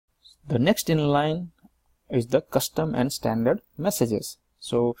The next in line is the custom and standard messages.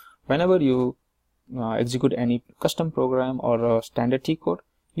 So whenever you execute any custom program or a standard T code,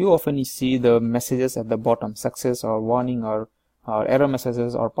 you often see the messages at the bottom, success or warning or error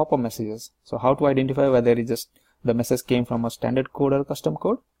messages or pop-up messages. So how to identify whether it just the message came from a standard code or custom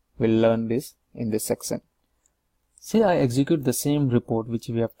code? We'll learn this in this section. Say I execute the same report which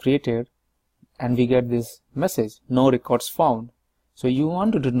we have created and we get this message, no records found. So you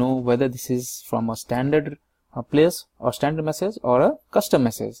wanted to know whether this is from a standard place or standard message or a custom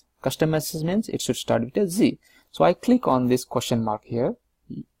message. Custom message means it should start with a Z. So I click on this question mark here,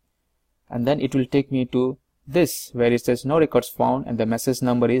 and then it will take me to this where it says no records found and the message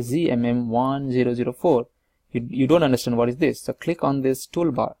number is ZMM1004. You don't understand what is this. So click on this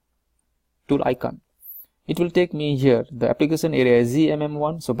toolbar, tool icon. It will take me here. The application area is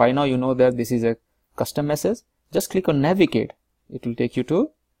ZMM1. So by now you know that this is a custom message. Just click on navigate. It will take you to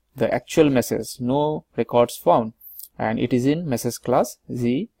the actual message, no records found, and it is in message class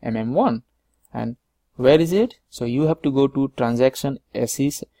ZMM1. And where is it? So you have to go to transaction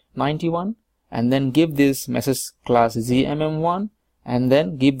SE91 and then give this message class ZMM1 and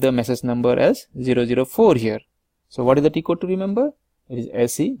then give the message number as 004 here. So what is the T code to remember? It is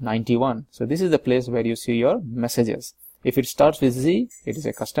SE91. So this is the place where you see your messages. If it starts with Z, it is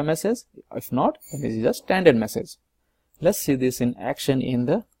a custom message. If not, then it is a standard message. Let's see this in action in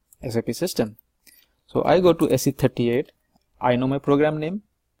the SAP system. So I go to SE38. I know my program name.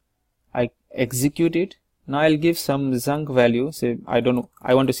 I execute it. Now I'll give some junk value. Say I don't know.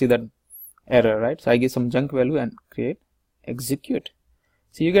 I want to see that error, right? So I give some junk value and create execute.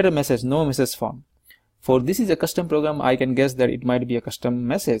 So you get a message, no message found. For this is a custom program, I can guess that it might be a custom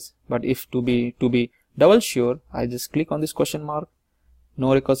message. But if to be double sure, I just click on this question mark.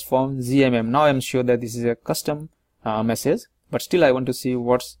 No records found ZMM. Now I'm sure that this is a custom message, but still I want to see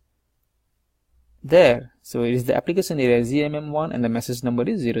what's there. So it is the application area ZMM1 and the message number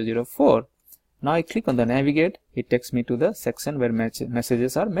is 004. Now I click on the navigate. It takes me to the section where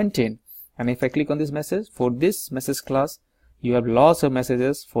messages are maintained. And if I click on this message, for this message class, you have lots of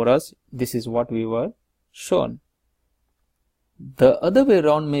messages. For us, this is what we were shown. The other way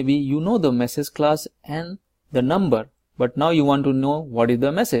around, maybe you know the message class and the number, but now you want to know what is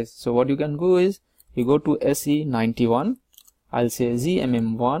the message. So what you can do is you go to SE91. I'll say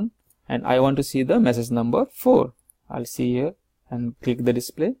ZMM1 and I want to see the message number 4. I'll see here and click the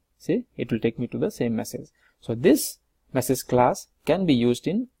display. See, it will take me to the same message. So this message class can be used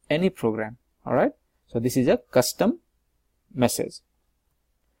in any program. Alright. So this is a custom message.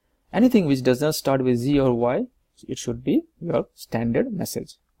 Anything which does not start with Z or Y, it should be your standard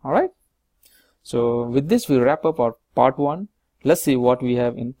message. Alright. So with this we wrap up our part 1. Let's see what we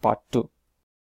have in part 2.